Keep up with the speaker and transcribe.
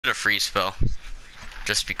a freeze spell,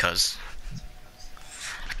 just because.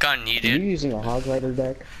 I kinda need Are you it. using a hog rider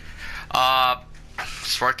deck?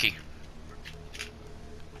 Sparky.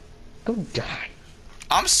 Go die.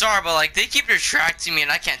 I'm sorry, but like they keep distracting me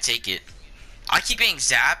and I can't take it. I keep getting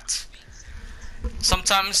zapped.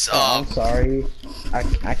 Sometimes, I'm sorry.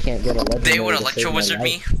 I can't get a legendary. they would to Electro save my Wizard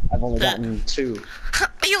me. life. I've only gotten 2.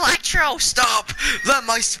 Electro, stop! Let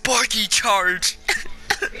my Sparky charge!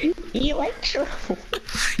 Electro!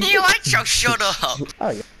 Electro, shut up! Oh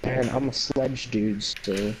yeah, man, I'm a sledge dude,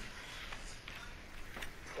 so...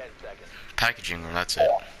 Packaging room, that's it.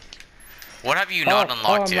 What have you not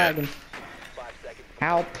unlocked I'm yet? lagging.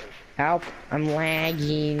 Help! Help! I'm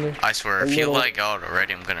lagging. I swear, if you lag out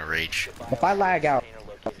already, I'm gonna rage. If I lag out,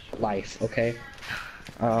 life, okay?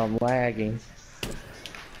 Lagging.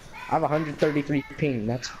 I have 133 ping,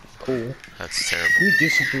 that's cool. That's terrible. Can we do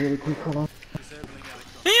something really quick? Hold on.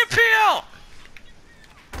 EPL!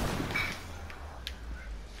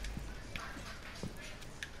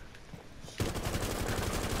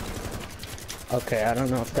 Okay, I don't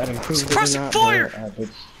know if that improves it or Suppressing not, fire! but,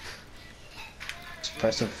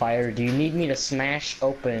 suppressing fire. Do you need me to smash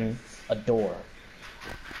open a door?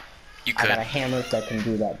 You I got a could. hammer that can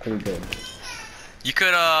do that pretty good. You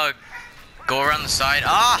could, go around the side.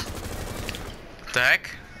 Ah! What the heck?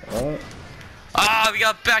 What? Ah, we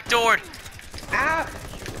got backdoored! Ah!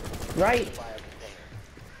 Right!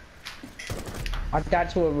 I got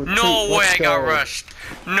to a recruit. No way Let's I got go. rushed.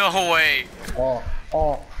 No way. Oh,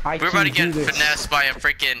 IQ, We're about to get do this. finessed by a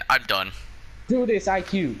freaking. I'm done. Do this,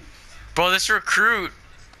 IQ. Bro, this recruit.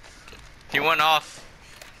 He went off.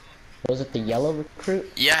 Was it the yellow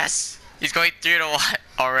recruit? Yes. He's going 3 to 1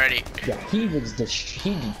 already. Yeah, he was the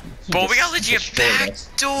he Bro, we got legit destroyed us.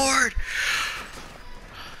 backdoored.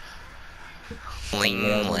 Ling,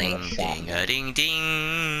 Yeah, ling, shot. ding, a ding,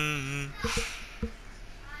 ding.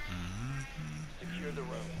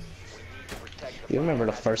 You remember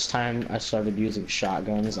the first time I started using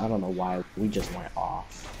shotguns? I don't know why, we just went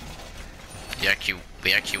off. We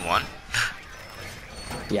actually won.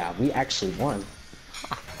 Yeah, we actually won.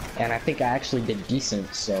 And I think I actually did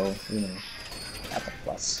decent, so, you know, that's a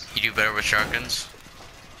plus. You do better with shotguns.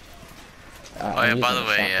 Oh yeah, I'm by the using a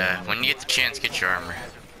way, shotgun. when you get the chance, get your armor.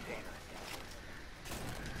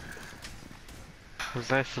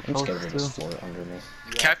 Was I I'm supposed scared of this to? floor under me.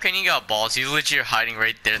 Capcan, you got balls. He's legit hiding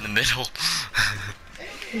right there in the middle.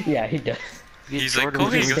 Yeah, he does. He's like, Jordan go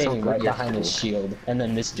was ahead, He's go. standing right good behind his yesterday. shield, and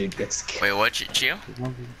then this dude gets killed. Wait, what, Chio?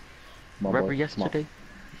 Remember yesterday?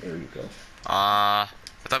 There you go. I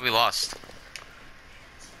thought we lost.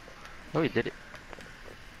 Oh, we did it.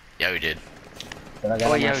 Yeah, we did. But I got Oh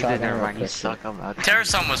my yeah, we did. shotgun Never real mind. You quick. suck. I'm out.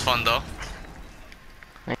 Terrasun was fun though.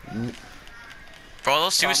 Bro,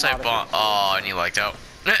 those suicide bomb. Oh, and he liked out.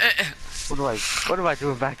 What am I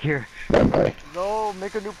doing back here? No,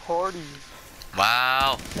 make a new party.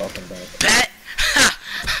 Wow. Welcome back. Bet!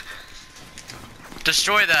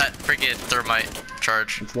 Destroy that friggin' thermite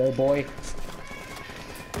charge. Let's go, boy.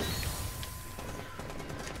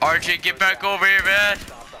 RJ, get back over here, man.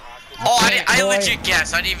 Oh, I boy. legit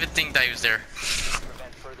guessed. I didn't even think that he was there.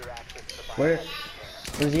 Where's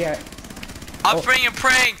he at? I'm Oh.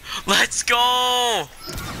 praying. Let's go.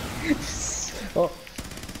 Oh.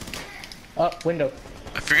 Up, window.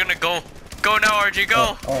 If you're gonna go now, RJ,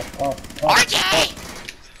 go. Oh. RJ!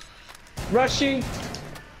 Rushing!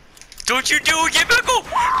 Don't you do it. Get back, go.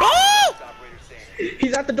 Oh!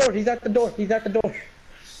 He's at the door.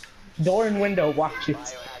 Door and window, watch it.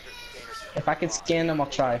 If I can scan them, I'll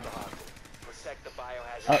try.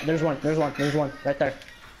 Oh, there's one, right there.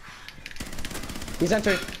 He's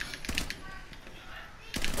entering.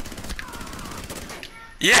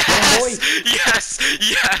 Yes! boy.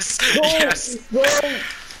 Yes! Go! Yes! Go!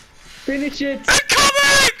 Finish it! I'm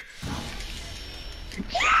coming!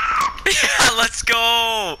 Yeah, let's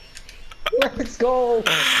go! Let's go!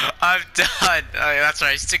 I'm done. That's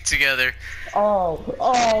right, stick together. Oh!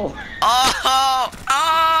 Oh!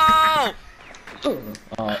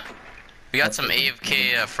 We got some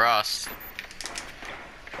AFK Frost.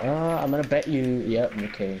 I'm gonna bet you. Yep,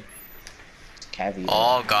 okay. Caveat.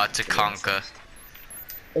 All got to conquer.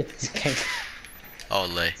 It's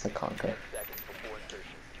Ole. a conquer.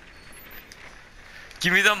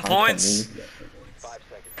 Give me them points.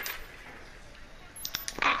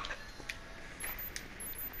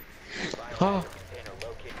 Oh.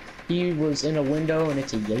 He was in a window and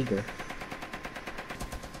it's a Jaeger.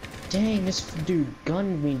 Dang, this dude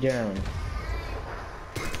gunned me down.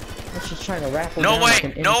 I was just trying to raffle No down way, like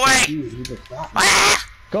an no innocent way. dude. He just got me. Ah!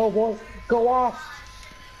 Go, Wolf! Go off!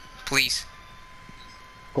 Please.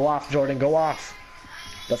 Go off, Jordan, go off!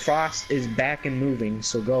 The frost is back and moving,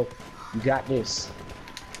 so go. You got this.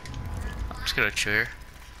 I'm just gonna chill here.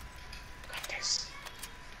 Got this.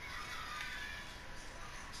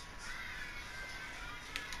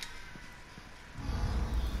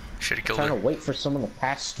 Should've killed Trying to her. wait for someone to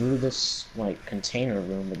pass through this like container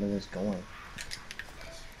room, but no one's going.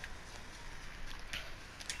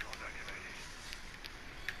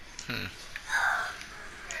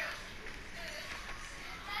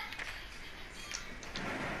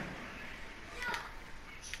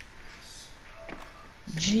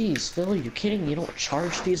 Jeez, Phil, you kidding? You don't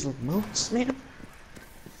charge these remotes, man?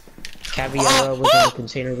 Caviera was in the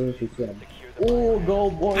container room. She killed him. Oh,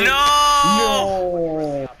 go boy! No!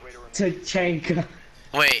 No! Tachanka.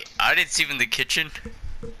 Wait, I didn't see him in the kitchen.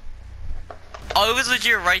 Oh, it was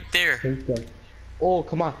legit right there. Oh,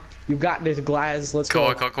 come on. You got this, Glaz. Let's Come go.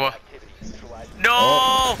 on, come on, come on. No!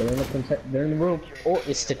 Oh, they're in the room. Oh,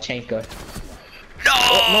 it's Tachanka. No!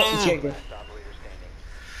 Oh, no, Tachanka.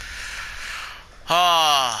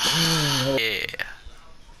 Ah, yeah.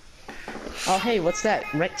 Oh, hey, what's that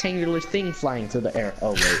rectangular thing flying through the air?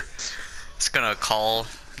 Oh, wait. It's gonna call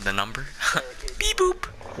the number. Beep boop.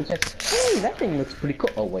 Hey, that thing looks pretty cool.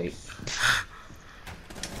 Oh, wait.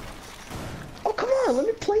 Oh, come on, let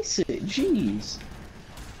me place it. Jeez.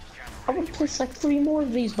 I would place like 3 more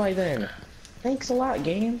of these by then. Thanks a lot,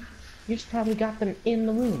 game. You just probably got them in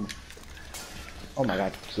the room. Oh my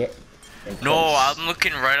god, get in No, place. I'm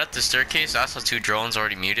looking right at the staircase. I saw 2 drones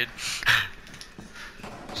already muted.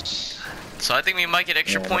 So I think we might get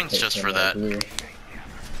extra Yeah, points just for that.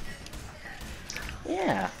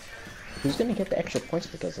 Yeah. Who's gonna get the extra points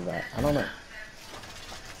because of that? I don't know.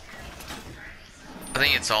 I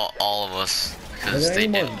think it's all of us. Are Because there they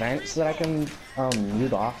any more did. vents that I can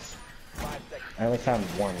mute off? I only found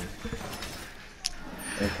 1.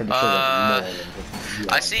 I'm pretty sure there's more than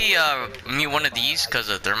just I see mute one of these because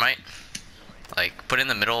of thermite. Like put in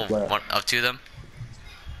the middle of, Where? of 2 of them.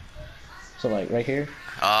 So like right here?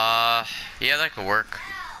 Yeah, that could work.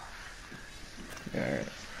 Alright.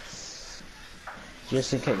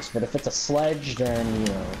 Just in case, but if it's a sledge, then you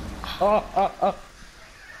know. Oh!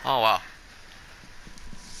 Oh wow.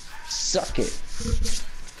 Suck it.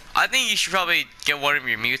 I think you should probably get one of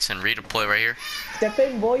your mutes and redeploy right here. Step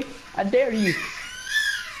in, boy. I dare you.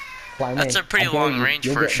 Climb That's in. a pretty I dare long you. range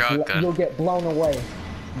You'll for a get shotgun. You'll get blown away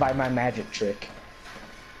by my magic trick.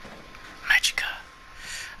 Magica.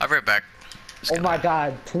 I'll be right back. Just Oh gonna- my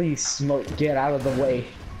god, please, Smoke, get out of the way.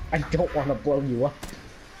 I don't want to blow you up.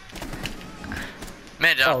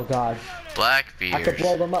 Man Oh down. god. Blackbeard. I could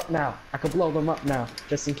blow them up now. I could blow them up now,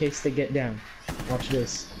 just in case they get down. Watch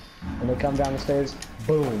this. When they come down the stairs,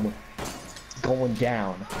 boom. Going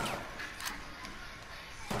down.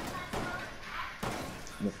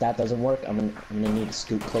 And if that doesn't work, I'm gonna need to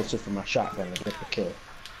scoot closer for my shotgun to get the kill.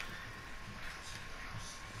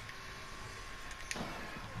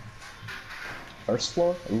 First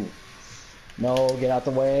floor? Ooh. No, get out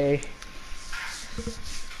the way.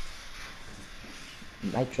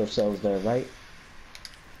 Nitro cells there, right?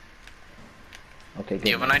 Okay, good. Do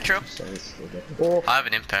you have a nitro? Cells, oh, I have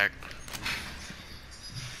an impact.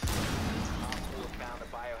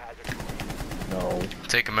 no.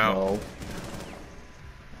 Take him out. No.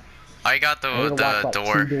 I got I need to watch, like,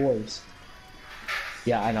 door. 2 doors.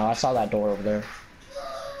 Yeah, I know. I saw that door over there.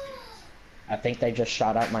 I think they just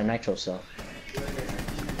shot out my nitro cell.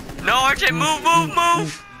 No, RJ, move!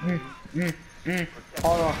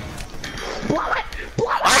 Hold on. Blow it! Blow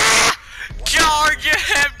it! Ah! Charge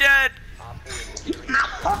him, dead!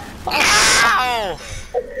 Ow!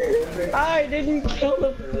 I didn't kill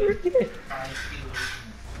the freaking.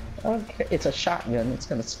 Okay, it's a shotgun. It's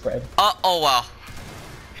gonna spread. Oh wow.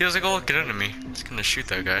 He was like, oh, get into me. He's gonna shoot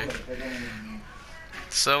that guy.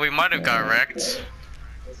 So we might have got wrecked.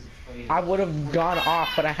 I would have gone off,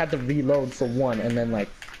 but I had to reload for 1, and then like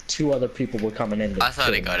 2 other people were coming in. I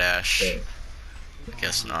thought he got Ash. Yeah.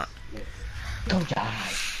 Guess not. Go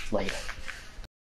die later.